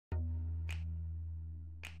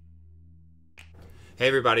Hey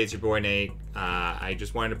everybody, it's your boy Nate. I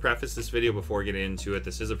just wanted to preface this video before getting into it.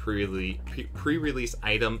 This is a pre-release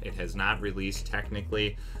item. It has not released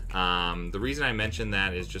technically. The reason I mentioned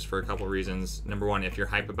that is just for a couple reasons. Number one, if you're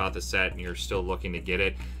hype about the set and you're still looking to get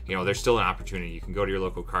it, you know, there's still an opportunity. You can go to your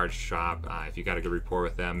local card shop. If you got a good rapport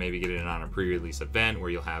with them, maybe get it on a pre-release event where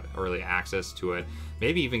you'll have early access to it.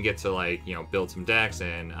 Maybe even get to, like, you know, build some decks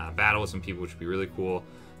and battle with some people, which would be really cool.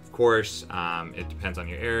 Of course, it depends on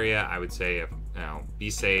your area. I would say, be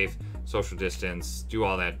safe, social distance, do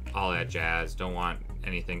all that jazz. Don't want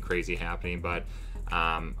anything crazy happening, but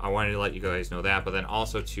I wanted to let you guys know that. But then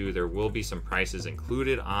also too, there will be some prices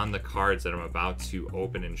included on the cards that I'm about to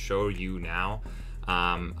open and show you now.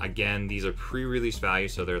 Again, these are pre-release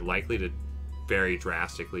values, so they're likely to vary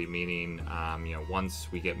drastically, meaning you know, once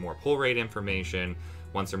we get more pull rate information,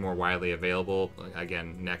 once they're more widely available,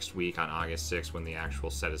 again, next week on August 6th when the actual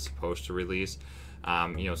set is supposed to release,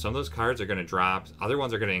 you know, some of those cards are going to drop, other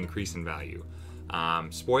ones are going to increase in value.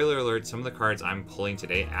 Spoiler alert, some of the cards I'm pulling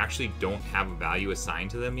today actually don't have a value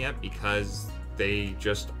assigned to them yet because they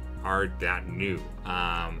just are that new.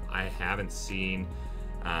 I haven't seen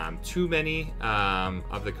too many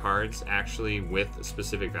of the cards actually with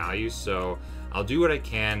specific values, so I'll do what I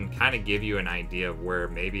can, kind of give you an idea of where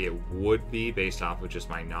maybe it would be based off of just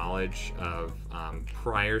my knowledge of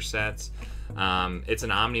prior sets. It's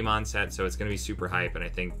an Omnimon set, so it's going to be super hype, and I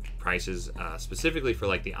think prices specifically for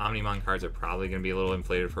like the Omnimon cards are probably going to be a little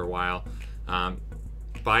inflated for a while.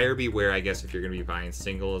 Buyer beware, I guess, if you're going to be buying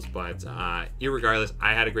singles, but irregardless,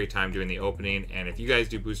 I had a great time doing the opening, and if you guys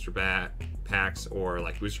do booster packs or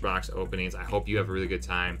like booster box openings, I hope you have a really good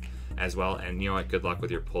time as well, and you know what, good luck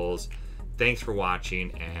with your pulls. Thanks for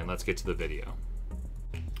watching, and let's get to the video.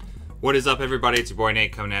 What is up, everybody? It's your boy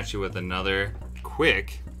Nate coming at you with another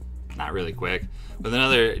quick, not really quick, with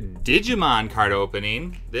another Digimon card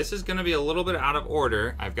opening. This is going to be a little bit out of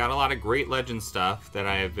order. I've got a lot of great legend stuff that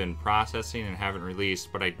I have been processing and haven't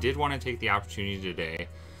released, but I did want to take the opportunity today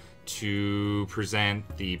to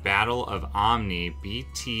present the Battle of Omni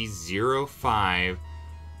BT05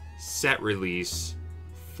 set release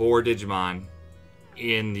for Digimon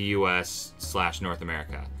in the US/North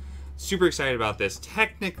America. Super excited about this.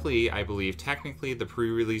 Technically, I believe, the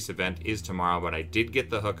pre-release event is tomorrow, but I did get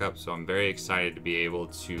the hookup, so I'm very excited to be able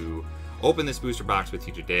to open this booster box with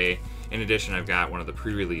you today. In addition, I've got one of the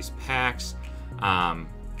pre-release packs.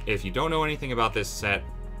 If you don't know anything about this set,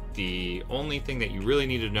 the only thing that you really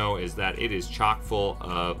need to know is that it is chock full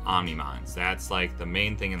of Omnimons. That's like the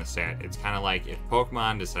main thing in the set. It's kind of like if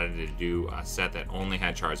Pokemon decided to do a set that only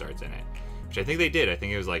had Charizards in it, which I think they did. I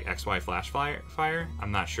think it was like XY Flash Fire.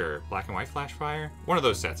 I'm not sure. Black and White Flash Fire. One of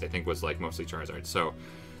those sets I think was like mostly Charizard. So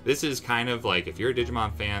this is kind of like, if you're a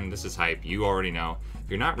Digimon fan, this is hype. You already know. If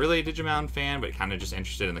you're not really a Digimon fan, but kind of just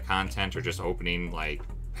interested in the content or just opening like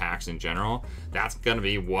packs in general, that's going to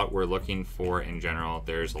be what we're looking for in general.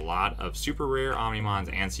 There's a lot of super rare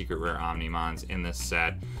Omnimons and secret rare Omnimons in this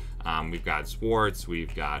set. We've got Swartz,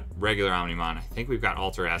 we've got regular Omnimon, I think we've got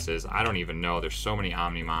Ultra S's, I don't even know, there's so many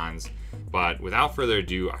Omnimons. But without further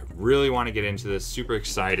ado, I really want to get into this, super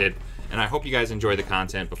excited, and I hope you guys enjoy the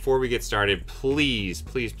content. Before we get started, please,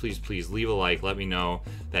 please, please, please leave a like, let me know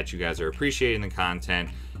that you guys are appreciating the content.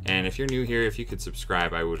 And if you're new here, if you could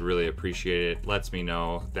subscribe, I would really appreciate it. Lets me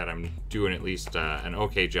know that I'm doing at least an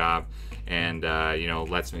okay job, and you know,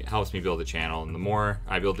 helps me build the channel. And the more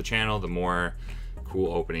I build the channel, the more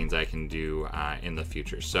cool openings I can do in the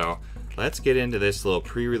future. So let's get into this little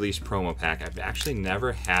pre-release promo pack. I've actually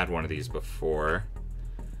never had one of these before,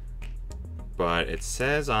 but it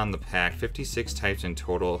says on the pack 56 types in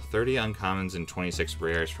total, 30 uncommons and 26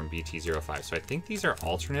 rares from BT05. So I think these are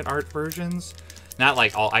alternate art versions. Not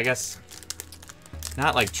like all, I guess,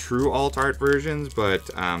 not like true alt art versions, but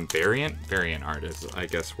variant art is, I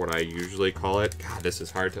guess, what I usually call it. God, this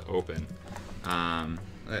is hard to open.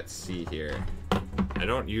 Let's see here. I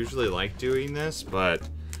don't usually like doing this, but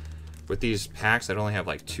with these packs that only have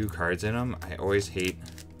like 2 cards in them, I always hate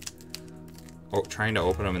trying to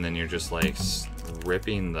open them and then you're just like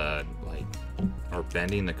ripping the, like, or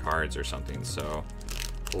bending the cards or something. So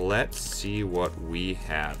let's see what we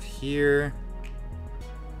have here.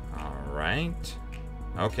 All right.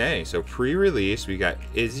 Okay, so pre-release, we got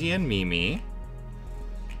Izzy and Mimi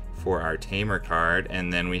for our Tamer card,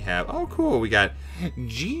 and then we have, oh cool, we got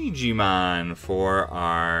Digimon for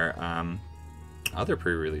our other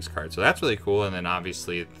pre-release card. So that's really cool. And then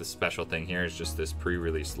obviously the special thing here is just this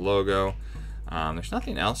pre-release logo. There's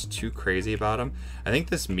nothing else too crazy about them. I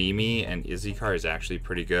think this Mimi and Izzy card is actually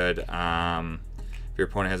pretty good. If your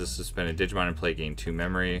opponent has a suspended Digimon in play, gain 2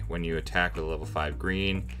 memory. When you attack with a level 5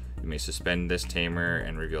 green, you may suspend this Tamer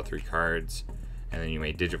and reveal 3 cards. And then you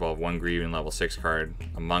may digivolve one Grieving level 6 card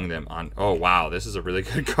among them on... Oh, wow. This is a really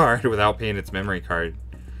good card without paying its memory card.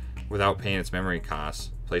 Without paying its memory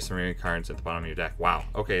costs. Place the memory cards at the bottom of your deck. Wow.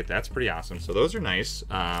 Okay, that's pretty awesome. So those are nice.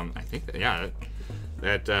 I think, that, yeah,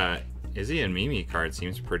 that Izzy and Mimi card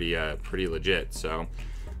seems pretty legit. So,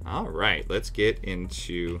 all right. Let's get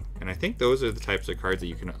into... And I think those are the types of cards that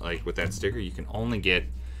you can, like, with that sticker, you can only get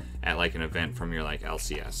at, like, an event from your, like,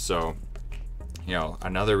 LCS. So... You know,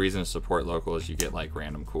 another reason to support local is you get like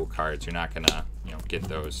random cool cards. You're not gonna, you know, get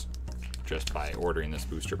those just by ordering this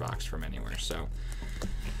booster box from anywhere. So,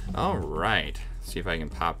 all right, see if I can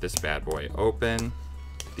pop this bad boy open.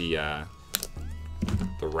 The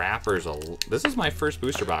wrappers. This is my first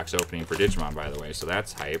booster box opening for Digimon, by the way. So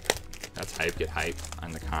that's hype. That's hype. Get hype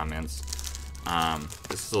on the comments.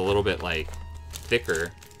 This is a little bit like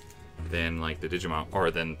thicker than like the Digimon or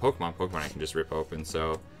than Pokemon. Pokemon I can just rip open.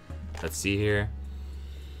 So. Let's see here.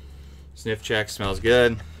 Sniff check, smells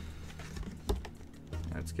good.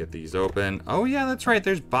 Let's get these open. Oh yeah, that's right.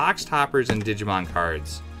 There's box toppers and Digimon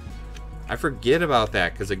cards. I forget about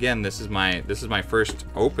that because again, this is my first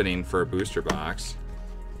opening for a booster box.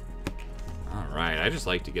 All right, I just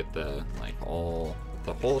like to get the whole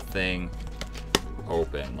thing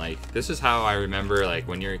open. Like this is how I remember like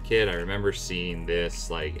when you're a kid. I remember seeing this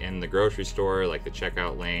like in the grocery store, like the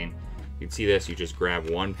checkout lane. You'd see this, you just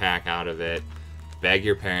grab one pack out of it, beg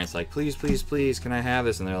your parents like, please, please, please, can I have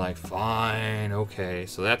this? And they're like, fine, okay.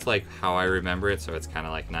 So that's like how I remember it, so it's kind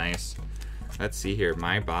of like nice. Let's see here,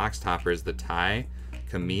 my box topper is the Tai,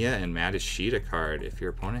 Kamiya, and Madashita card. If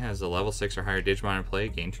your opponent has a level 6 or higher Digimon in play,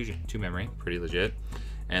 gain 2 memory, pretty legit.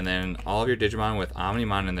 And then all of your Digimon with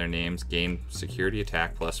Omnimon in their names gain security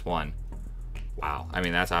attack +1. Wow, I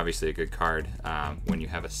mean that's obviously a good card when you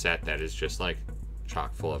have a set that is just like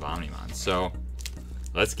chock full of Omnimon. So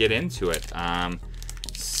let's get into it.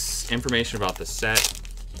 Information about the set: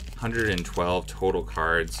 112 total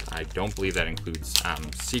cards. I don't believe that includes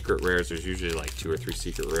secret rares. There's usually like 2 or 3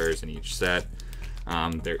 secret rares in each set.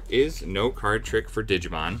 There is no card trick for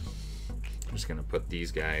Digimon. I'm just gonna put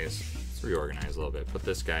these guys, let's reorganize a little bit. Put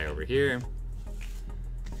this guy over here.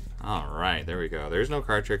 All right, there we go. There's no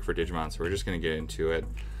card trick for Digimon, so we're just gonna get into it.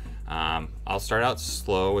 I'll start out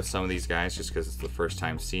slow with some of these guys just because it's the first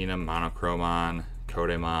time seeing them. Monochromon,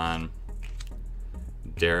 Kodemon,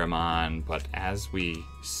 Daramon, but as we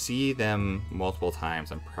see them multiple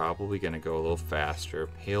times, I'm probably going to go a little faster.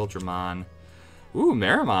 Paildramon. Ooh,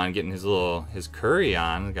 Meramon getting his curry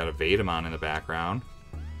on. Got a Vedamon in the background.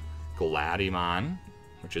 Gladimon,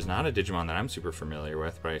 which is not a Digimon that I'm super familiar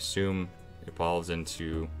with, but I assume evolves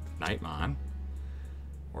into Nightmon.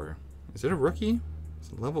 Or is it a rookie?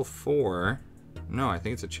 It's level 4. No, I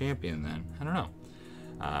think it's a champion then. I don't know.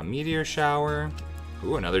 Meteor Shower.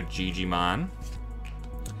 Ooh, another Gigimon.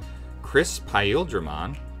 Chris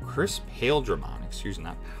Paildramon. Excuse me,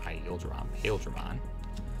 not Paildramon. Paildramon.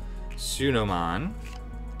 Sunomon.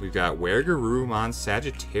 We've got Wergarurumon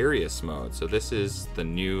Sagittarius mode. So this is the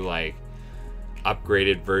new, like,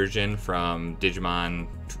 upgraded version from Digimon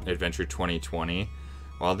Adventure 2020.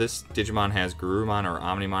 While this Digimon has Garurumon or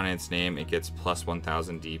Omnimon in its name, it gets plus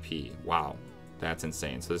 1000 DP. Wow, that's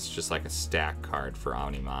insane. So this is just like a stack card for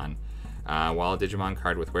Omnimon. While a Digimon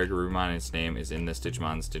card with Wergarurumon in its name is in this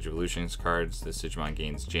Digimon's Digivolutions cards, this Digimon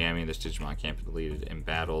gains jamming. This Digimon can't be deleted in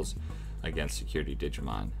battles against security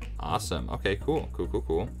Digimon. Awesome. Okay, cool.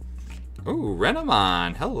 Cool. Ooh,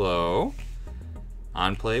 Renamon. Hello.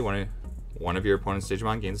 On play, one of your opponent's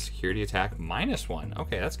Digimon gains a security attack -1.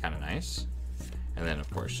 Okay, that's kind of nice. And then, of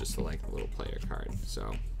course, just the little player card.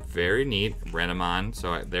 So, very neat. Renamon.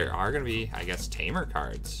 So, there are going to be, I guess, tamer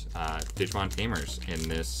cards. Digimon tamers in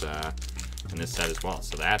this set as well.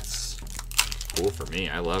 So, that's cool for me.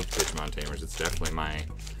 I love Digimon tamers. It's definitely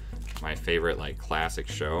my favorite, classic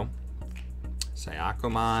show.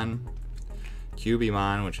 Sayakomon.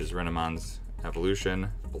 Cubimon, which is Renamon's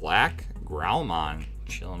evolution. Black Growlmon,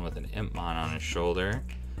 chilling with an Impmon on his shoulder.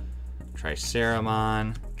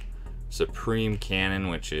 Triceramon. Supreme Cannon,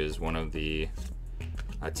 which is one of the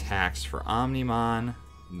attacks for Omnimon.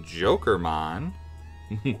 Jokermon.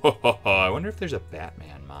 Whoa, I wonder if there's a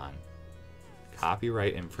Batmanmon.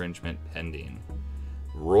 Copyright infringement pending.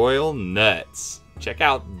 Royal Nuts. Check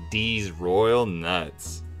out these Royal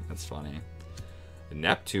Nuts. That's funny.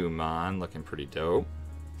 Neptunemon, looking pretty dope.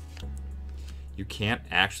 You can't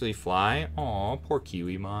actually fly. Aw, poor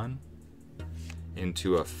Kiwimon.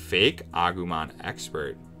 Into a fake Agumon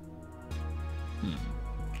expert.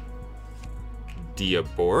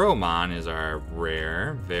 Diaboromon is our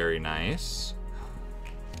rare. Very nice.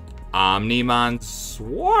 Omnimon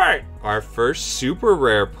Swart, our first super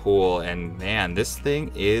rare pool. And man, this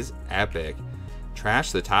thing is epic.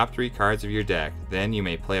 Trash the top 3 cards of your deck. Then you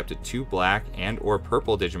may play up to 2 black and or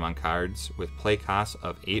purple Digimon cards with play costs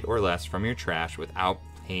of 8 or less from your trash without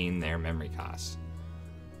paying their memory costs.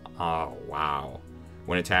 Oh, wow.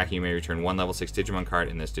 When attacking, you may return 1 level 6 Digimon card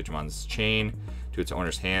in this Digimon's chain to its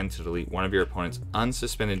owner's hand to delete one of your opponent's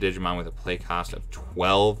unsuspended Digimon with a play cost of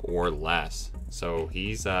 12 or less. So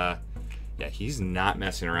he's he's not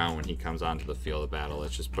messing around when he comes onto the field of battle.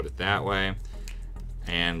 Let's just put it that way.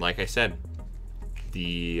 And like I said,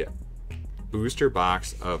 the booster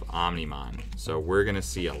box of Omnimon. So we're gonna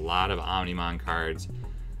see a lot of Omnimon cards.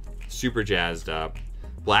 Super jazzed up.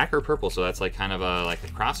 Black or purple, so that's like kind of a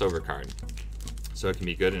crossover card. So it can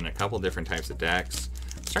be good in a couple different types of decks.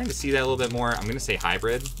 I'm starting to see that a little bit more. I'm gonna say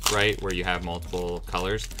hybrid, right, where you have multiple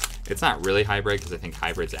colors. It's not really hybrid because I think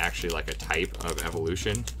hybrid's actually like a type of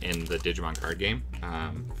evolution in the Digimon card game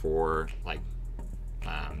for like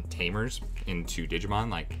tamers into Digimon,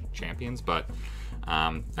 like champions, but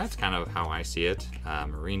that's kind of how I see it.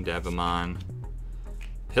 Marine Devimon,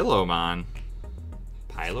 Pillowmon,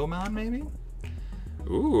 Pilomon maybe?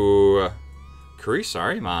 Ooh,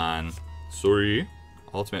 Kurisarimon, Sorry,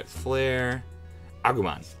 Ultimate Flare,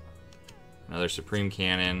 Agumon, another Supreme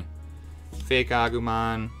Cannon, Fake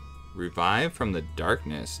Agumon, Revive from the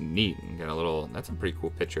Darkness, neat. You got a little, that's a pretty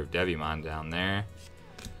cool picture of Devimon down there.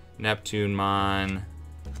 Neptunemon,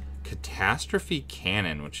 Catastrophe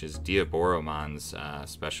Cannon, which is Diaboromon's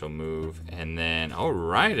special move. And then, all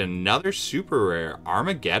right, another super rare,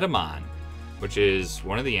 Armageddonmon, which is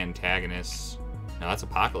one of the antagonists. No, that's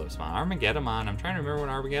Apocalypsemon. Armageddonmon, I'm trying to remember what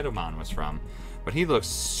Armageddonmon was from. But he looks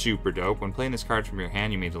super dope. When playing this card from your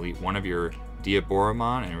hand, you may delete one of your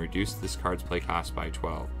Diaboromon and reduce this card's play cost by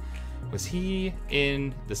 12. Was he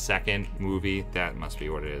in the second movie? That must be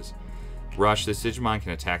what it is. Rush, this Digimon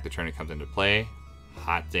can attack the turn it comes into play.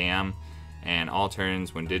 Hot damn. And all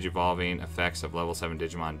turns when Digivolving effects of level 7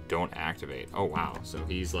 Digimon don't activate. Oh wow, so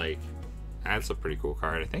he's like, that's a pretty cool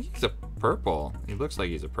card. I think he's a purple. He looks like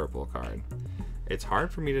he's a purple card. It's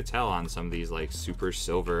hard for me to tell on some of these like super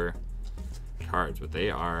silver cards, but they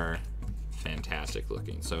are fantastic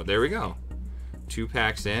looking. So there we go. 2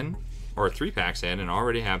 packs in, or 3 packs in, and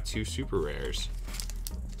already have 2 super rares,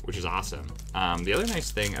 which is awesome. The other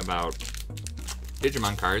nice thing about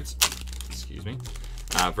Digimon cards, excuse me,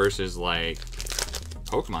 versus like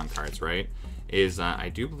Pokemon cards, right, is I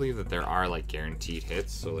do believe that there are like guaranteed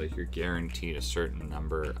hits. So like you're guaranteed a certain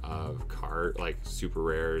number of like super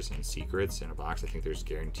rares and secrets in a box. I think there's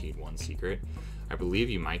guaranteed 1 secret. I believe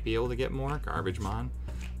you might be able to get more Garbage-mon,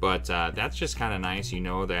 but that's just kind of nice. You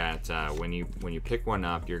know that when you pick one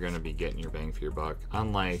up, you're going to be getting your bang for your buck.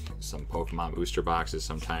 Unlike some Pokemon booster boxes,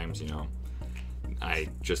 sometimes, you know, I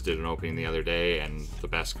just did an opening the other day, and the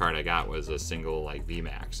best card I got was a single like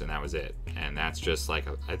VMAX, and that was it. And that's just like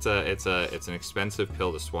it's an expensive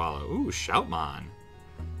pill to swallow. Ooh, Shoutmon,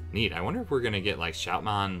 neat. I wonder if we're gonna get like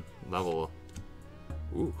Shoutmon level.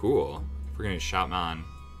 Ooh, cool. If we're gonna get Shoutmon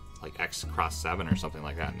like X Cross 7 or something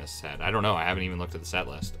like that in this set. I don't know. I haven't even looked at the set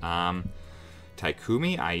list.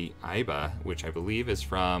 Taikumi Aiba, which I believe is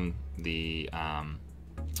from the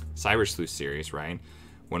Cyber Sleuth series, right?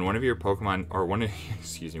 When one of your Pokemon, or one of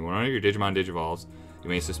your Digimon Digivolves, you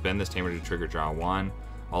may suspend this tamer to trigger draw 1.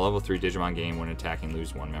 All level 3 Digimon gain when attacking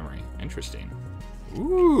lose 1 memory. Interesting.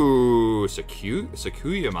 Ooh,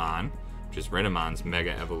 Sakuyamon, which is Renamon's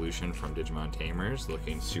Mega Evolution from Digimon Tamers,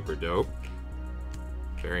 looking super dope.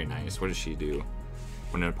 Very nice. What does she do?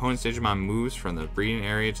 When an opponent's Digimon moves from the breeding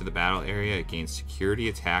area to the battle area, it gains security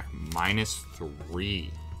attack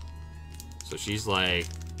 -3. So she's like,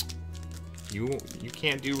 you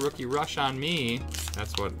can't do Rookie Rush on me.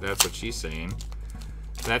 That's what she's saying.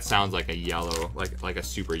 That sounds like a yellow, like a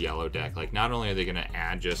super yellow deck. Like, not only are they gonna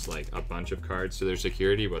add just like a bunch of cards to their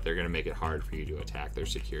security, but they're gonna make it hard for you to attack their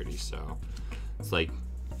security. So it's like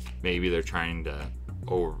maybe they're trying to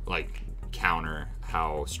counter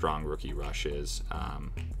how strong Rookie Rush is,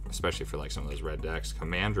 especially for like some of those red decks.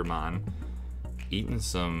 Commandramon, eating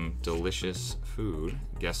some delicious food.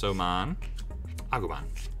 Gessomon, Agumon.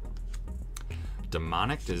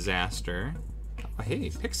 Demonic Disaster. Oh, hey,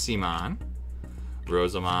 Piximon,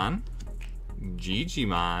 Rosamon,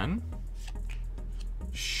 Gigimon,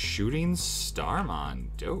 Shooting Starmon,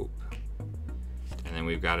 dope. And then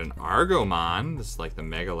we've got an Argomon. This is like the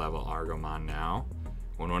mega level Argomon now.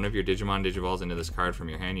 When one of your Digimon digivolves into this card from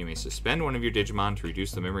your hand, you may suspend one of your Digimon to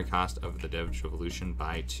reduce the memory cost of the Digivolution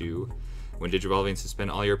by 2. When digivolving,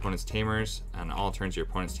 suspend all your opponent's Tamers, and all turns your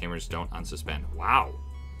opponent's Tamers don't unsuspend. Wow.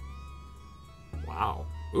 Wow.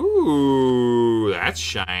 Ooh, that's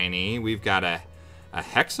shiny. We've got a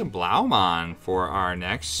Hexablaumon for our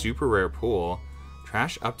next super rare pool.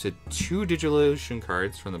 Trash up to 2 Digivolution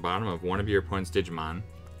cards from the bottom of one of your opponent's Digimon.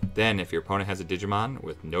 Then, if your opponent has a Digimon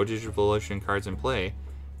with no Digivolution cards in play,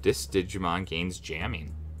 this Digimon gains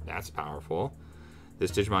jamming. That's powerful. This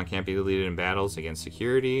Digimon can't be deleted in battles against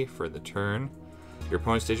security for the turn. Your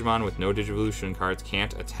opponent's Digimon with no Digivolution cards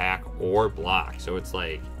can't attack or block. So it's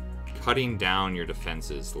like cutting down your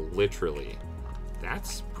defenses, literally.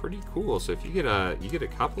 That's pretty cool. So if you get a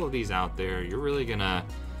couple of these out there, you're really gonna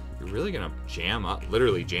jam up,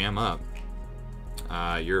 literally jam up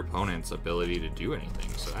your opponent's ability to do anything.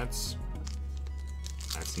 So that's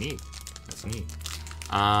neat. That's neat.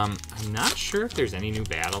 I'm not sure if there's any new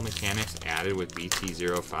battle mechanics added with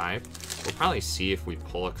BT05. We'll probably see if we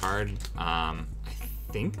pull a card. I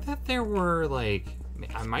think that there were, like,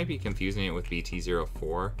 I might be confusing it with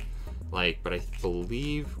BT04, like, but I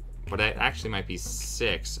believe, but it actually might be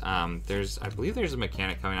 6. I believe there's a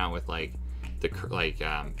mechanic coming out with like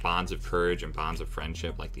bonds of courage and bonds of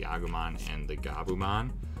friendship, like the Agumon and the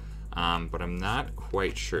Gabumon. But I'm not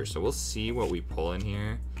quite sure. So we'll see what we pull in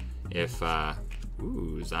here. If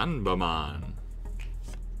ooh, Zanbamon.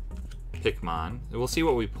 Pikmon. We'll see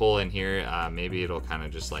what we pull in here. Maybe it'll kind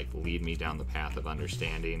of just like lead me down the path of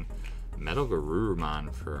understanding. Metal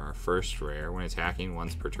Garurumon for our first rare. When attacking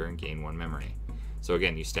once per turn, gain 1 memory. So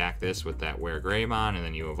again, you stack this with that Were Greymon, and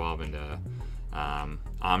then you evolve into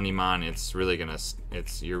Omnimon.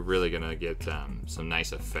 You're really gonna get some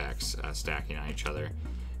nice effects stacking on each other.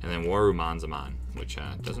 And then Warumanzamon, which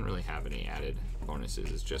doesn't really have any added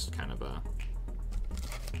bonuses. It's just kind of a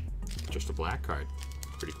black card.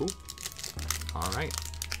 Pretty cool. All right.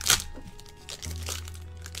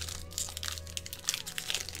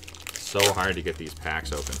 So hard to get these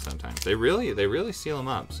packs open sometimes. They really seal them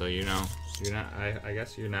up. So you know, I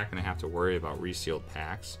guess you're not gonna have to worry about resealed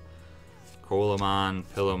packs. Kolamon,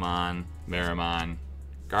 Pillowmon, Meramon,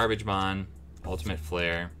 Garbagemon, Ultimate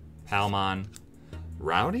Flare, Palmon,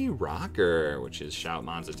 Rowdy Rocker, which is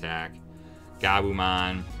Shoutmon's attack,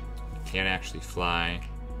 Gabumon, can't actually fly,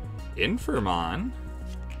 Infirmon.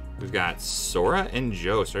 We've got Sora and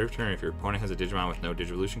Joe. Start of turn, if your opponent has a Digimon with no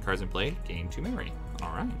Digivolution cards in play, gain 2 memory.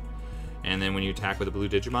 Alright. And then when you attack with a blue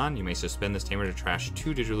Digimon, you may suspend this tamer to trash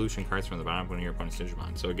 2 Digivolution cards from the bottom of one of your opponent's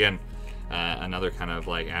Digimon. So again, another kind of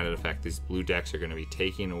like added effect. These blue decks are going to be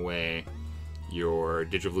taking away your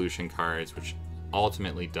Digivolution cards, which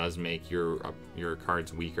ultimately does make your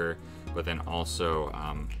cards weaker, but then also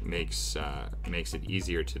makes it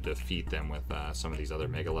easier to defeat them with some of these other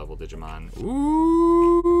mega level Digimon.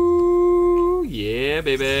 Ooh, yeah,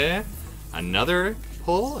 baby! Another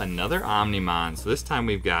pull, another Omnimon. So this time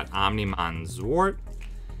we've got Omnimon Zwart.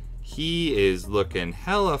 He is looking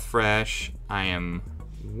hella fresh. I am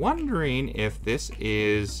wondering if this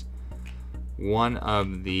is one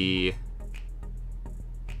of the...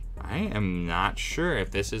 I am not sure if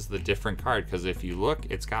this is the different card, because if you look,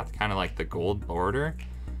 it's got kind of like the gold border.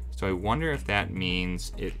 So I wonder if that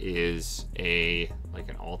means it is like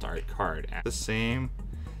an alt art card. The same.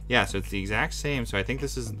 Yeah, so it's the exact same. So I think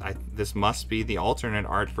this must be the alternate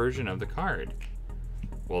art version of the card.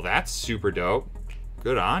 Well, that's super dope.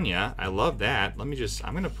 Good on ya. I love that. I'm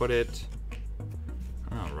gonna put it,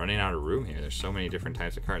 I'm running out of room here. There's so many different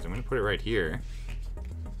types of cards. I'm gonna put it right here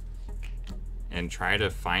and try to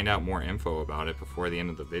find out more info about it before the end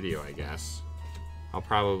of the video, I guess. I'll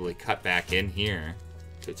probably cut back in here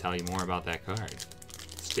to tell you more about that card.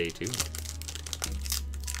 Stay tuned.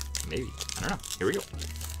 Maybe. I don't know. Here we go.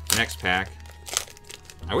 Next pack.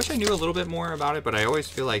 I wish I knew a little bit more about it, but I always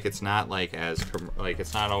feel like it's not like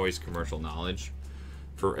it's not always commercial knowledge,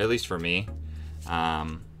 at least for me.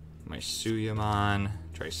 My Suyamon,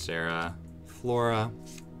 Tricera, Flora,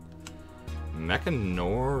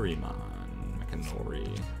 Mechanori,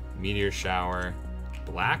 Meteor Shower,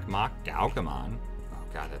 Black Mock Galgamon. Oh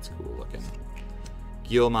god, that's cool looking.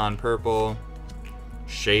 Guilmon Purple,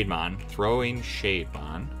 Shademon, Throwing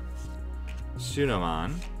Shademon,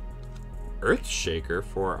 Sunomon, Earthshaker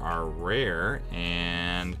for our rare,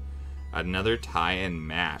 and another tie and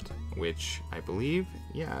mat, which I believe,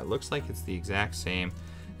 yeah, it looks like it's the exact same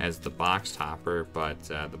as the box topper, but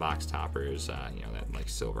the box topper is, you know, that like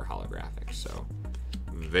silver holographic. So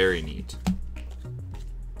very neat.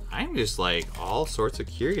 I'm just like all sorts of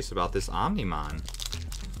curious about this Omnimon.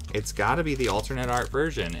 It's got to be the alternate art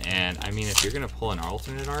version, and I mean, if you're gonna pull an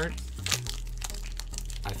alternate art,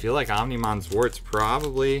 I feel like Omnimon Zwart's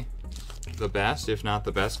probably the best, if not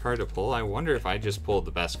the best card to pull. I wonder if I just pulled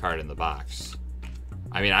the best card in the box.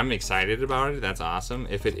 I mean, I'm excited about it. That's awesome.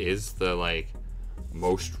 If it is the like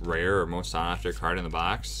most rare or most sought after card in the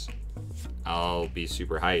box, I'll be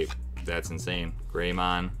super hyped. That's insane.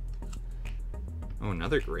 Greymon. Oh,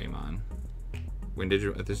 another Greymon. When this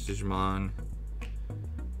Digimon.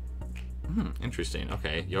 Interesting.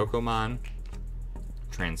 Okay, Yokomon,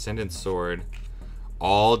 Transcendent Sword,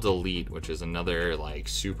 all delete, which is another like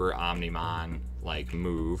super Omnimon like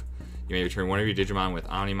move. You may return one of your Digimon with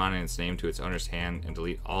Omnimon in its name to its owner's hand and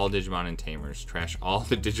delete all Digimon and Tamers. Trash all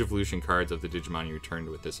the Digivolution cards of the Digimon you returned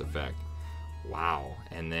with this effect. Wow.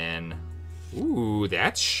 And then, ooh,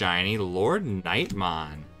 that's shiny. Lord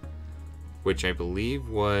Nightmon, which I believe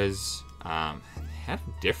was, had a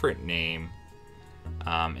different name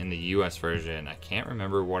in the US version. I can't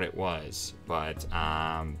remember what it was, but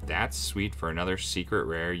that's sweet for another secret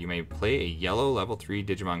rare. You may play a yellow level 3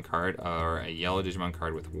 Digimon card or a yellow Digimon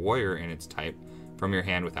card with Warrior in its type from your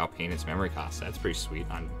hand without paying its memory cost. That's pretty sweet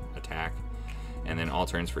on attack. And then all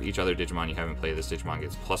turns for each other Digimon you haven't played, this Digimon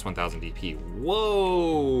gets plus 1000 DP.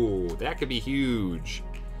 Whoa! That could be huge.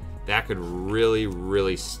 That could really,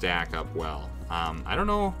 really stack up well. I don't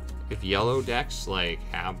know if yellow decks like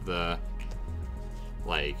have the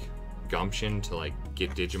like gumption to like get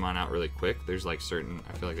Digimon out really quick. There's like certain,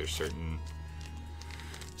 I feel like there's certain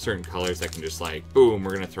colors that can just like, boom,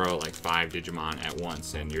 we're gonna throw like 5 Digimon at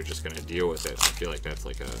once and you're just gonna deal with it. I feel like that's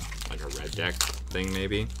like a red deck thing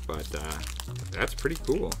maybe, but that's pretty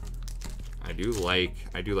cool. I do like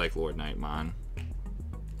Lord Nightmon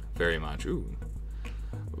very much. Ooh,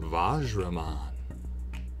 Vajramon,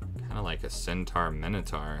 kind of like a Centaur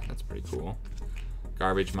Minotaur. That's pretty cool.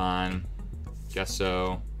 Garbagemon, guess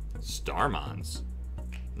so. Starmons,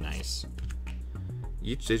 nice.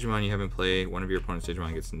 Each Digimon you haven't played, one of your opponent's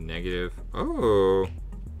Digimon gets negative. Oh,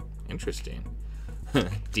 interesting.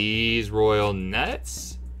 D's Royal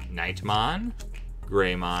Nuts, Nightmon,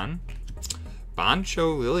 Greymon,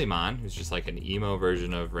 Bancho Lilymon, who's just like an emo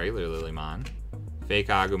version of regular Lilymon, Fake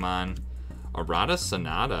Agumon, Arata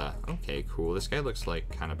Sonata. Okay, cool. This guy looks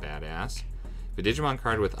like kind of badass. If a Digimon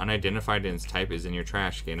card with unidentified in its type is in your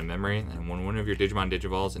trash, gain a memory, and when one of your Digimon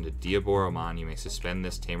digivolves into Diaboromon, you may suspend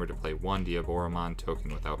this tamer to play 1 Diaboromon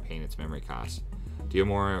token without paying its memory cost.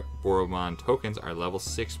 Diaboromon tokens are level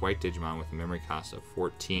 6 white Digimon with a memory cost of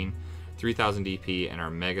 14, 3000 DP, and are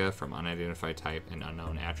mega from unidentified type and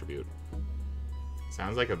unknown attribute.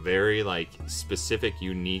 Sounds like a very like specific,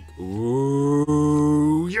 unique.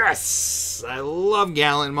 Ooh, yes! I love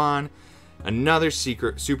Gallantmon. Another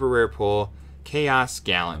secret, super rare pull. Chaos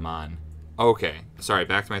Gallantmon. Okay, sorry,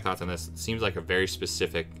 back to my thoughts on this. It seems like a very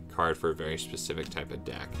specific card for a very specific type of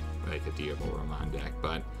deck, like a Diaboromon deck,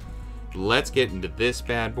 but let's get into this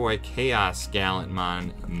bad boy. Chaos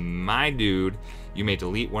Gallantmon, my dude. You may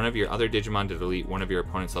delete one of your other Digimon to delete one of your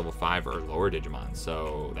opponent's level 5 or lower Digimon,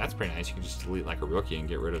 so that's pretty nice. You can just delete like a rookie and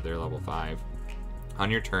get rid of their level 5.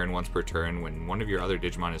 On your turn, once per turn, when one of your other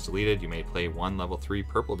Digimon is deleted, you may play 1 level 3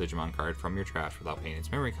 purple Digimon card from your trash without paying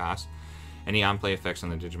its memory cost. Any on-play effects on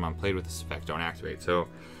the Digimon played with this effect don't activate. So,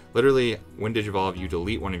 literally, when Digivolve, you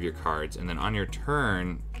delete one of your cards, and then on your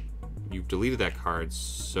turn, you've deleted that card,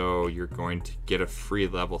 so you're going to get a free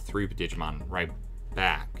level 3 Digimon right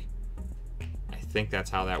back. I think that's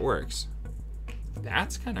how that works.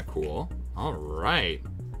 That's kind of cool. Alright.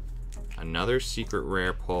 Another secret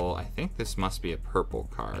rare pull. I think this must be a purple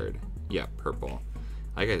card. Yeah, purple.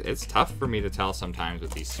 Like, it's tough for me to tell sometimes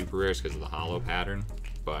with these super rares because of the hollow pattern,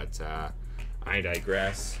 but I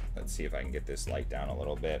digress. Let's see if I can get this light down a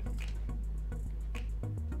little bit.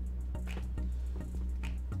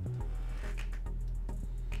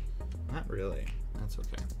 Not really. That's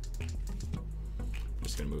okay. I'm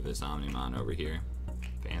just gonna move this Omnimon over here.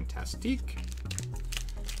 Fantastic.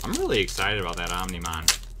 I'm really excited about that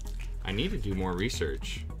Omnimon. I need to do more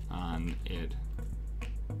research on it.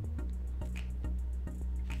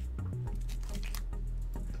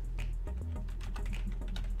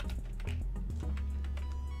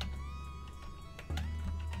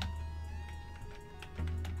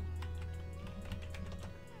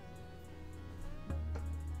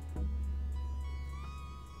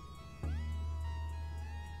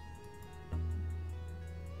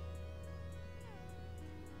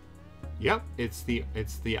 Yep, it's the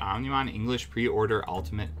Omnimon English pre-order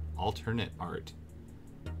alternate art.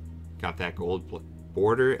 Got that gold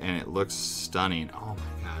border and it looks stunning. Oh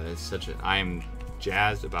my god, it's such a, I am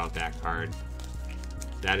jazzed about that card.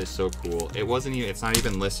 That is so cool. It wasn't even, it's not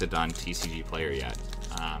even listed on TCG Player yet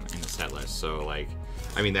in the set list. So like,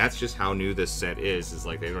 I mean, that's just how new this set is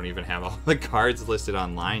like they don't even have all the cards listed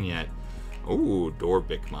online yet. Ooh,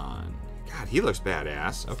 Dorbikmon. God, he looks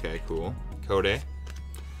badass. Okay, cool. Kode.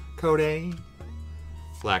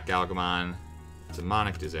 Black Galgamon,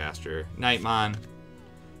 Demonic Disaster, Nightmon,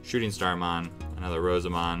 Shooting Starmon, another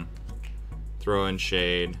Rosamon, Throw in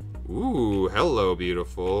Shade. Ooh, hello,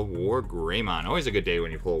 beautiful. War Greymon. Always a good day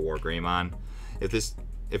when you pull a War Greymon. If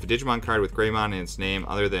a Digimon card with Greymon in its name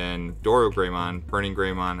other than Doro Greymon, Burning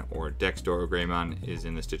Greymon, or Dex Doro Greymon is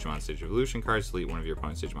in this Digimon's Digivolution cards, delete one of your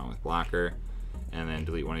opponent's Digimon with blocker, and then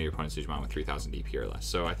delete one of your opponent's Digimon with 3000 DP or less.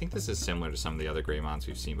 So I think this is similar to some of the other Greymons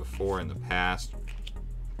we've seen before in the past.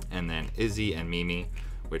 And then Izzy and Mimi,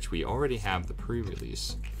 which we already have the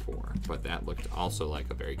pre-release for, but that looked also like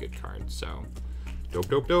a very good card. So dope,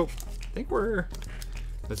 dope, dope. I think we're,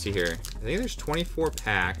 let's see here. I think there's 24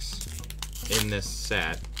 packs in this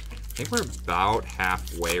set. I think we're about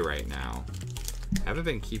halfway right now. I haven't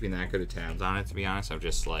been keeping that good of tabs on it, to be honest. I'm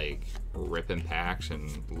just like ripping packs and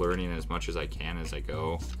learning as much as I can as I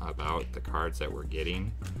go about the cards that we're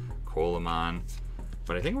getting. Colamon.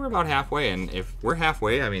 But I think we're about halfway, and if we're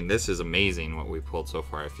halfway, I mean, this is amazing what we pulled so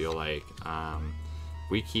far. I feel like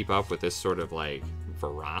we keep up with this sort of like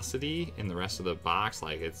veracity in the rest of the box,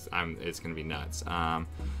 like it's gonna be nuts.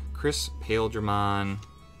 Chris Paildramon,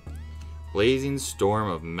 Blazing Storm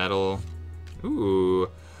of Metal. Ooh,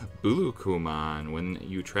 Bulukumon. When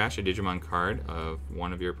you trash a Digimon card of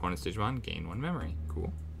one of your opponent's Digimon, gain 1 memory.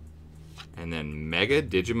 Cool. And then Mega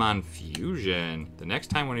Digimon Fusion. The next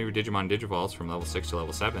time one of your Digimon digivolves from level 6 to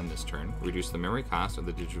level 7 this turn, reduce the memory cost of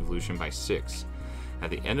the Digivolution by 6.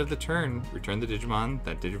 At the end of the turn, return the Digimon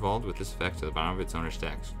that digivolved with this effect to the bottom of its owner's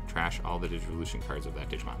deck. Trash all the Digivolution cards of that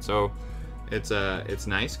Digimon. So it's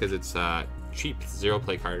nice because it's cheap 0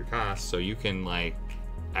 play card cost, so you can like,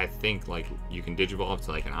 I think like you can digivolve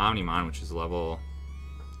to like an Omnimon, which is level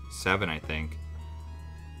 7, I think.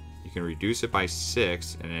 You can reduce it by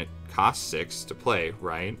 6, and it costs 6 to play,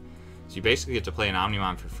 right? So you basically get to play an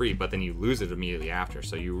Omnimon for free, but then you lose it immediately after.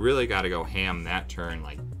 So you really got to go ham that turn,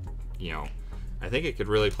 like, you know. I think it could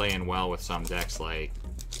really play in well with some decks, like,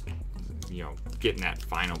 you know, getting that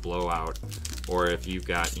final blowout. Or if you've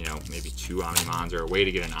got, you know, maybe 2 Omnimons, or a way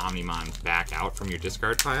to get an Omnimon back out from your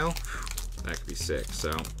discard pile, that could be sick.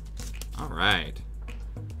 So, all right.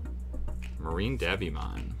 Marine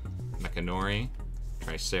Devimon, Mechanori,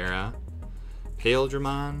 Tricera,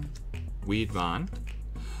 Paildramon, Weedmon,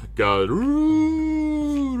 Garurumon,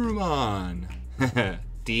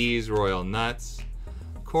 D's Royal Nuts,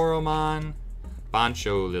 Koromon,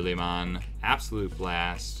 Bancho Lilymon, Absolute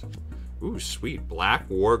Blast. Ooh, sweet. Black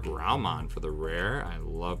War Growlmon for the rare. I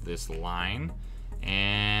love this line.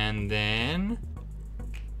 And then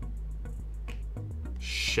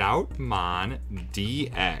Shoutmon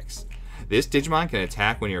DX. This Digimon can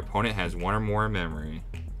attack when your opponent has 1 or more memory.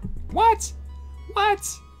 What? What?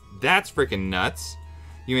 That's freaking nuts.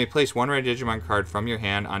 You may place 1 red Digimon card from your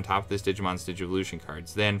hand on top of this Digimon's Digivolution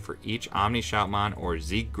cards. Then, for each Omni Shoutmon or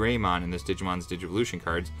Zeke Greymon in this Digimon's Digivolution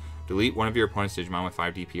cards, delete one of your opponent's Digimon with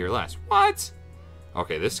 5 DP or less. What?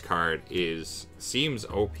 Okay, this card seems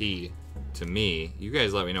OP to me. You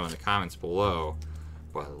guys let me know in the comments below.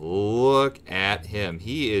 But look at him.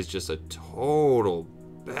 He is just a total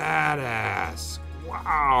badass.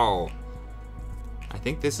 Wow. I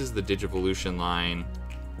think this is the Digivolution line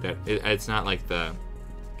that it's not like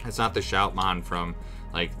it's not the Shoutmon from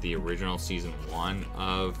like the original season 1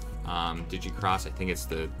 of Digicross. I think it's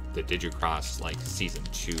the Digicross like season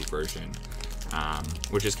 2 version,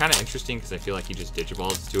 which is kind of interesting because I feel like he just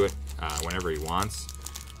digivolves to it whenever he wants,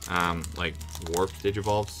 like warped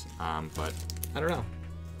digivolves. But I don't know.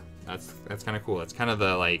 That's kind of cool. It's kind of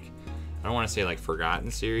the like, I don't want to say like forgotten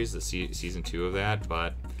series, the season 2 of that,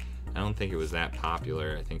 but I don't think it was that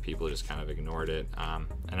popular. I think people just kind of ignored it. And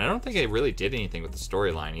I don't think it really did anything with the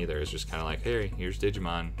storyline either. It's just kind of like, hey, here's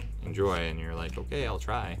Digimon, enjoy. And you're like, okay, I'll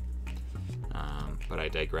try. But I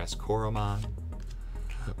digress. Koromon,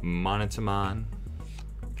 Monotamon,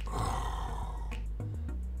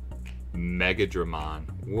 Megadramon.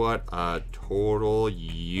 What a total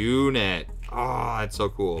unit. Oh, that's so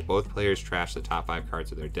cool. Both players trash the top 5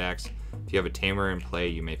 cards of their decks. If you have a Tamer in play,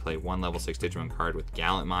 you may play 1 level 6 Digimon card with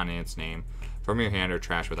Gallantmon in its name from your hand or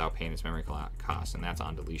trash without paying its memory cost, and that's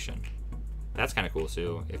on deletion. That's kind of cool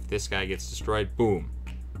too. If this guy gets destroyed, boom,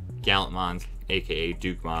 Gallantmon, aka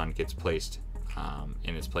Dukemon, gets placed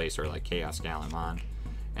in its place, or like Chaos Gallantmon,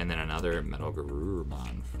 and then another Metal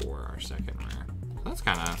Garurumon for our second rare. So that's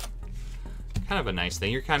kind of a nice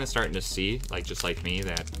thing. You're kind of starting to see, like just like me,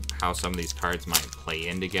 that how some of these cards might play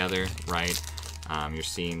in together, right? You're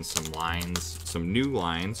seeing some lines, some new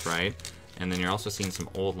lines, right? And then you're also seeing some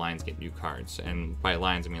old lines get new cards. And by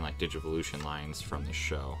lines, I mean like Digivolution lines from the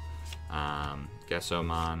show.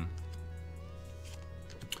 Gessomon,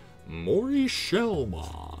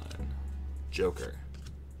 Morishellmon, Joker.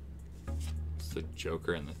 It's the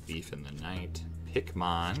Joker and the Thief in the Night.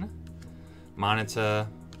 Pikmon, Monita.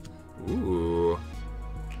 Ooh.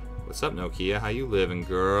 What's up, Nokia? How you living,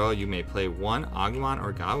 girl? You may play one Agumon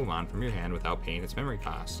or Gabumon from your hand without paying its memory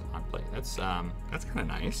cost on play. That's kind of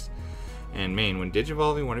nice. And main, when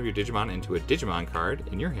digivolving one of your Digimon into a Digimon card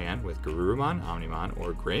in your hand with Garurumon, Omnimon,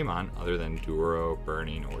 or Greymon other than Duro,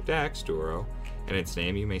 Burning, or Dex, Duro, in its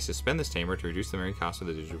name, you may suspend this tamer to reduce the memory cost of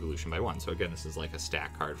the Digivolution by 1. So again, this is like a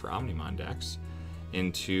stack card for Omnimon decks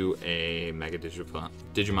into a Mega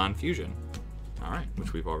Digimon Fusion. Alright,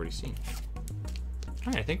 which we've already seen.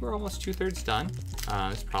 Alright, I think we're almost 2/3 done.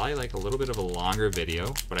 It's probably like a little bit of a longer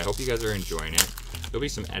video, but I hope you guys are enjoying it. There'll be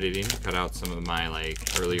some editing to cut out some of my like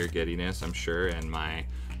earlier giddiness, I'm sure, and my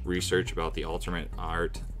research about the alternate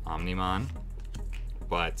art Omnimon.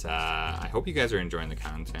 But I hope you guys are enjoying the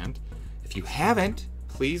content. If you haven't,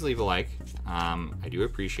 please leave a like. I do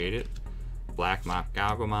appreciate it. Black Mach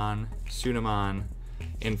Gagumon, Sunamon,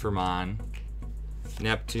 Infamon,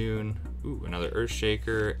 Neptune, ooh, another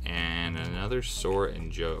Earthshaker, and another Sora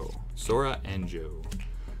and Joe. Sora and Joe.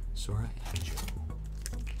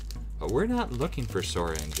 But we're not looking for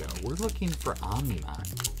Sora and Joe. We're looking for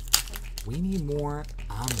Omnimon. We need more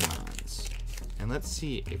Omnimons. And let's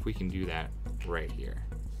see if we can do that right here.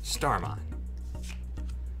 Starmon.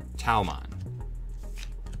 Taumon.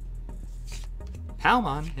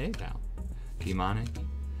 Palmon. Hey, pal. Demonic.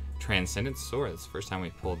 Transcendent Sora. That's the first time we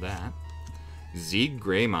pulled that. Zeeg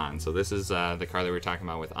Greymon. So this is the card that we were talking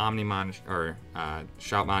about with Omnimon, or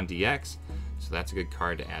Shoutmon DX. So that's a good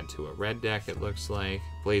card to add to a red deck, it looks like.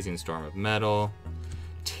 Blazing Storm of Metal.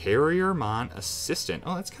 Terriermon Assistant.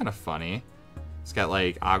 Oh, that's kind of funny. It's got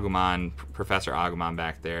like Agumon, Professor Agumon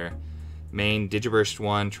back there. Main, Digiburst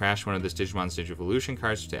 1. Trash one of this Digimon's Digivolution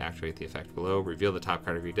cards to activate the effect below. Reveal the top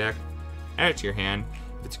card of your deck. Add it to your hand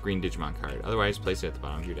if it's a green Digimon card. Otherwise, place it at the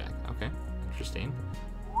bottom of your deck. Okay, interesting.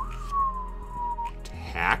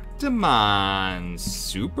 Tactimon,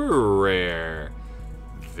 super rare.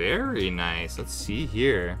 Very nice. Let's see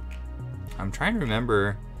here. I'm trying to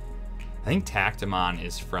remember. I think Tactimon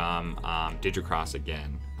is from Digicross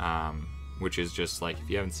again, which is just like, if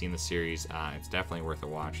you haven't seen the series, it's definitely worth a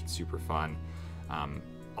watch. It's super fun.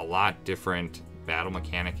 A lot different battle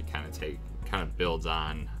mechanic. It kind of builds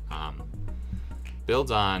on kind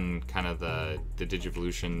of the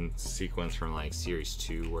Digivolution sequence from like Series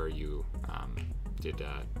 2, where you did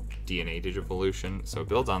DNA Digivolution. So it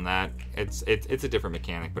builds on that. It's a different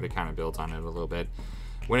mechanic, but it kind of builds on it a little bit.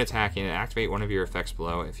 When attacking, activate one of your effects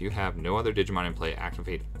below. If you have no other Digimon in play,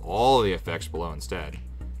 activate all the effects below instead.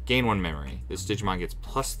 Gain 1 memory. This Digimon gets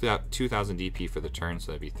plus 2,000 DP for the turn,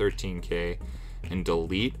 so that'd be 13k. And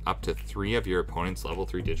delete up to 3 of your opponent's level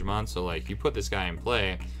 3 Digimon. So like, you put this guy in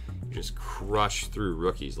play, you just crush through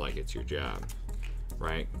rookies like it's your job,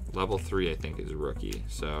 right? Level 3, I think, is rookie.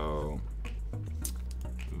 So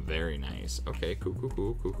very nice. Okay,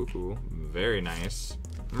 cool. Very nice.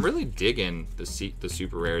 I'm really digging the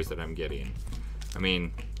super rares that I'm getting. I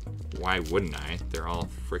mean, why wouldn't I? They're all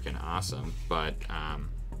freaking awesome. But I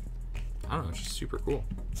don't know, it's just super cool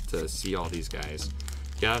to see all these guys.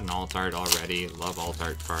 Got an alt art already. Love alt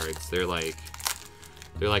art cards. They're like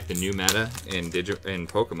the new meta in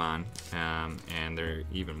Pokemon, and they're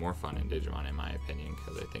even more fun in Digimon in my opinion,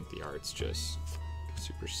 because I think the art's just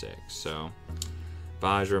super sick. So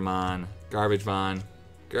Vajramon, Garbagevon,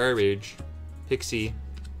 Garbage, Pixie,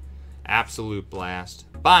 Absolute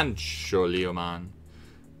Blast, Bancholeomon,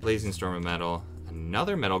 Blazing Storm of Metal,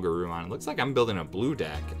 another Metal Garurumon. It looks like I'm building a blue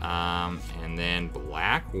deck. And then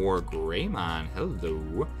Black War Greymon.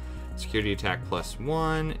 Hello. Security attack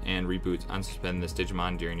 +1 and reboots unsuspend this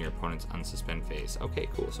Digimon during your opponent's unsuspend phase. Okay,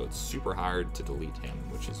 cool. So it's super hard to delete him,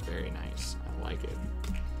 which is very nice. I like it.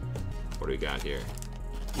 What do we got here?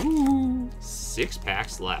 Ooh, 6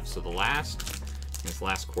 packs left. So this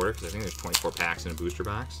last quarter, because I think there's 24 packs in a booster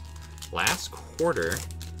box. Last quarter,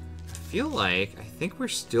 I think we're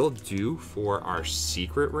still due for our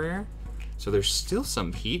secret rare. So there's still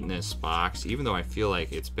some heat in this box, even though I feel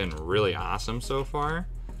like it's been really awesome so far.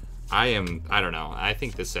 I don't know. I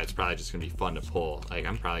think this set's probably just gonna be fun to pull. Like,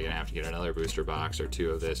 I'm probably gonna have to get another booster box or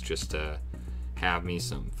 2 of this just to have me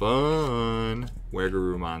some fun.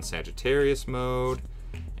 Weregarurumon Sagittarius mode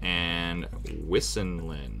and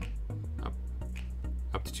Wissenlin.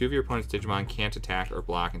 Up to 2 of your opponent's Digimon can't attack or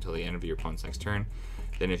block until the end of your opponent's next turn.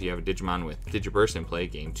 Then if you have a Digimon with Digiburst in play,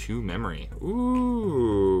 gain 2 memory.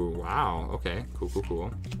 Ooh, wow. Okay,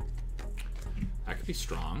 cool. That could be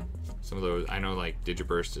strong. Some of those, I know, like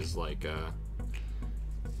Digiburst is like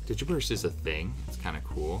Digiburst is a thing. It's kind of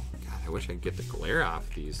cool. God, I wish I could get the glare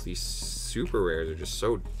off these. These super rares are just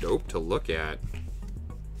so dope to look at.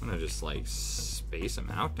 I'm gonna just like space them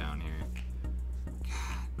out down here.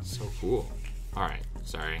 God, so cool. All right,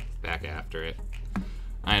 sorry, back after it.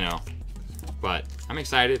 I know. But I'm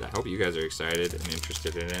excited. I hope you guys are excited and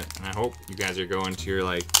interested in it. And I hope you guys are going to your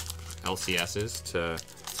like LCSs to,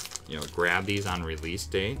 you know, grab these on release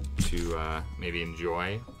day to maybe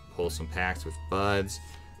enjoy, pull some packs with buds,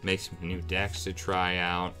 make some new decks to try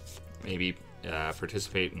out, maybe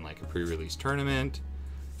participate in like a pre-release tournament.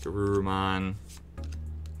 Garurumon,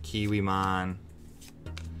 Kiwimon,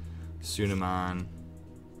 Sunamon,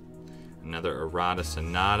 another Errata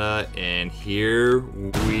Sonata, and here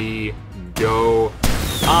we go.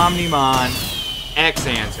 Omnimon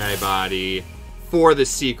X-Antibody for the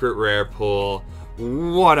secret rare pull.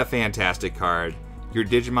 What a fantastic card. Your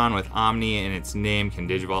Digimon with Omni in its name can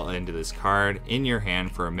Digivolve into this card in your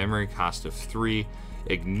hand for a memory cost of 3,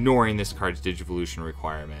 ignoring this card's Digivolution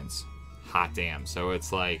requirements. Hot damn. So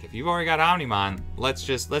it's like, if you've already got Omnimon, let's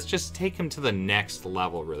just take him to the next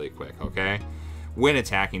level really quick, okay? When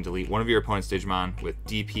attacking, delete one of your opponent's Digimon with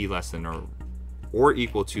DP less than or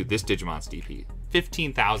equal to this Digimon's DP.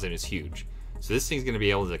 15,000 is huge. So this thing's going to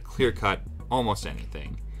be able to clear cut almost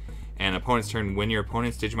anything. And opponent's turn, when your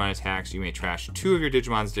opponent's Digimon attacks, you may trash 2 of your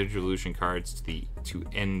Digimon's Digivolution cards to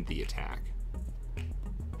end the attack.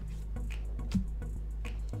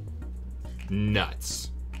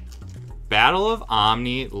 Nuts. Battle of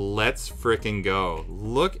Omni, let's frickin' go.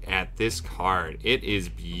 Look at this card. It is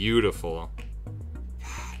beautiful.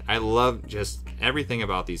 I love just everything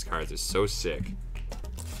about these cards is so sick.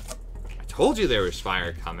 I told you there was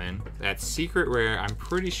fire coming. That secret rare, I'm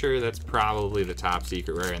pretty sure that's probably the top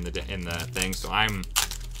secret rare in the thing. So I'm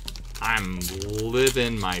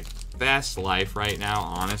living my best life right now,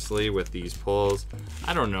 honestly, with these pulls.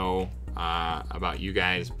 I don't know about you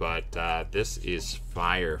guys, but this is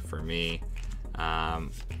fire for me.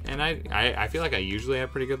 And I feel like I usually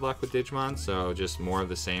have pretty good luck with Digimon, so just more of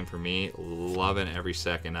the same for me. Loving every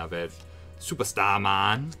second of it.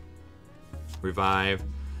 Superstarmon, Revive,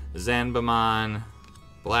 Zanbamon,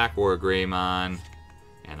 Black War Greymon,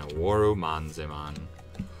 and a Warumanzemon.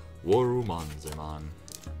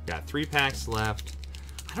 Got 3 packs left.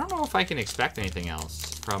 I don't know if I can expect anything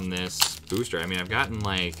else from this booster. I mean, I've gotten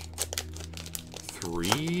like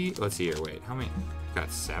 3. Let's see here. Wait, how many?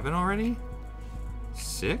 Got 7 already?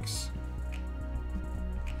 6?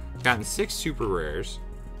 Gotten 6 super rares.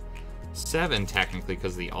 7 technically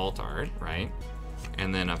because of the alt art, right?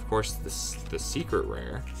 And then of course the secret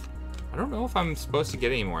rare. I don't know if I'm supposed to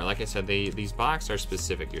get any more. Like I said, these boxes are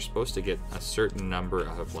specific. You're supposed to get a certain number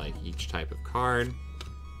of like each type of card.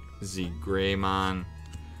 Z Greymon,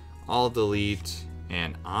 All Delete,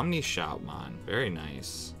 and Omni Shoutmon. Very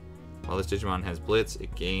nice. While this Digimon has Blitz,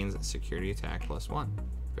 it gains security attack +1.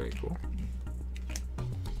 Very cool.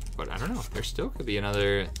 But I don't know. There still could be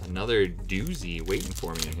another doozy waiting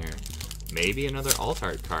for me in here. Maybe another alt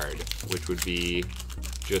art card, which would be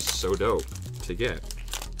just so dope to get.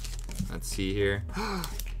 Let's see here.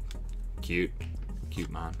 Cute.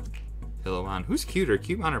 Cutemon. Pillowmon. Who's cuter,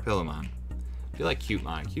 Cutemon or Pillowmon? I feel like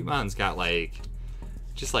Cutemon. Cutemon's got like,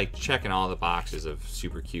 just like checking all the boxes of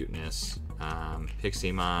super cuteness.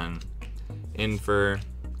 Piximon. Infer.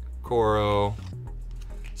 Koro.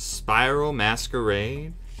 Spiral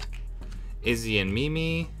Masquerade. Izzy and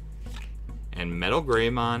Mimi. And Metal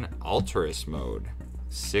Greymon Alterous Mode.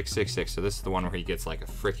 666. So this is the one where he gets like a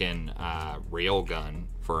freaking rail gun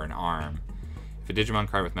for an arm. If a Digimon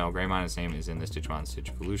card with Metal Greymon, its name is in this Digimon's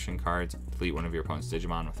Digivolution cards, delete one of your opponent's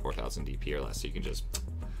Digimon with 4,000 DP or less. So you can just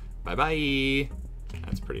bye-bye.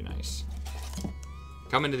 That's pretty nice.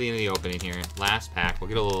 Coming to the end of the opening here. Last pack. We'll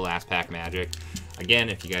get a little last pack magic. Again,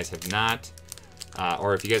 if you guys have not,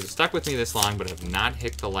 or if you guys have stuck with me this long but have not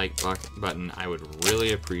hit the like button, I would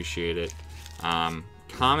really appreciate it.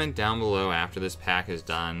 Comment down below after this pack is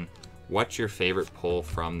done what your favorite pull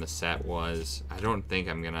from the set was. I don't think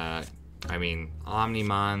I'm gonna, I mean,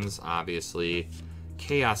 Omnimon's obviously,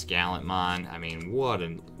 Chaos Gallantmon, I mean, what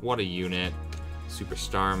a unit.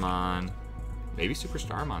 Superstarmon, maybe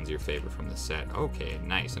Superstarmon's your favorite from the set. Okay,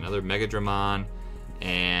 nice. Another Megadramon,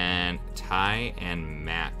 and Ty and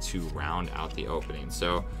Matt to round out the opening.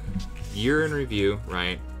 So, year in review,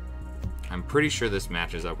 right? I'm pretty sure this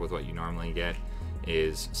matches up with what you normally get,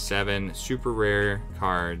 is 7 super rare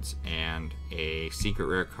cards and a secret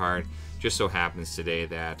rare card. Just so happens today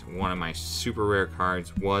that one of my super rare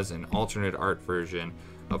cards was an alternate art version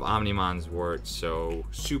of Omnimon's Wart. So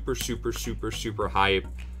super hype,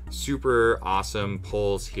 super awesome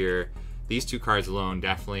pulls here. These 2 cards alone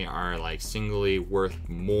definitely are like singly worth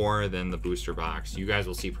more than the booster box. You guys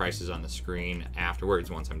will see prices on the screen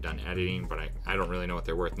afterwards once I'm done editing, but I don't really know what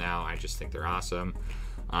they're worth now. I just think they're awesome.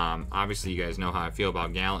 Obviously you guys know how I feel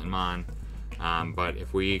about Gallantmon, but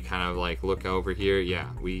if we kind of like look over here, yeah,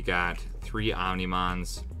 we got 3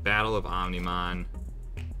 Omnimons. Battle of Omnimon.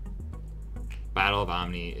 Battle of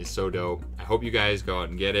Omni is so dope. I hope you guys go out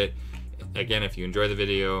and get it. Again, if you enjoy the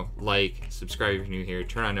video, like, subscribe if you're new here,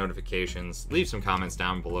 turn on notifications, leave some comments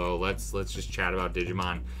down below. Let's just chat about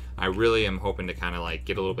Digimon. I really am hoping to kind of like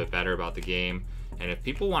get a little bit better about the game. And if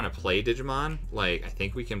people want to play Digimon, like I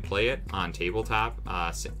think we can play it on tabletop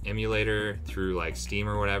emulator through like Steam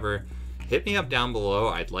or whatever. Hit me up down below.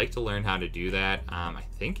 I'd like to learn how to do that. I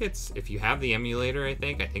think it's, if you have the emulator, I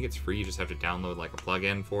think it's free. You just have to download like a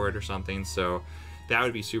plugin for it or something. So that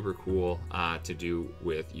would be super cool to do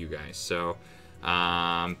with you guys. So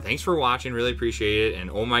thanks for watching. Really appreciate it. And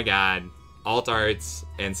oh my God, alt arts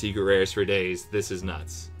and secret rares for days. This is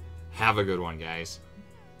nuts. Have a good one, guys.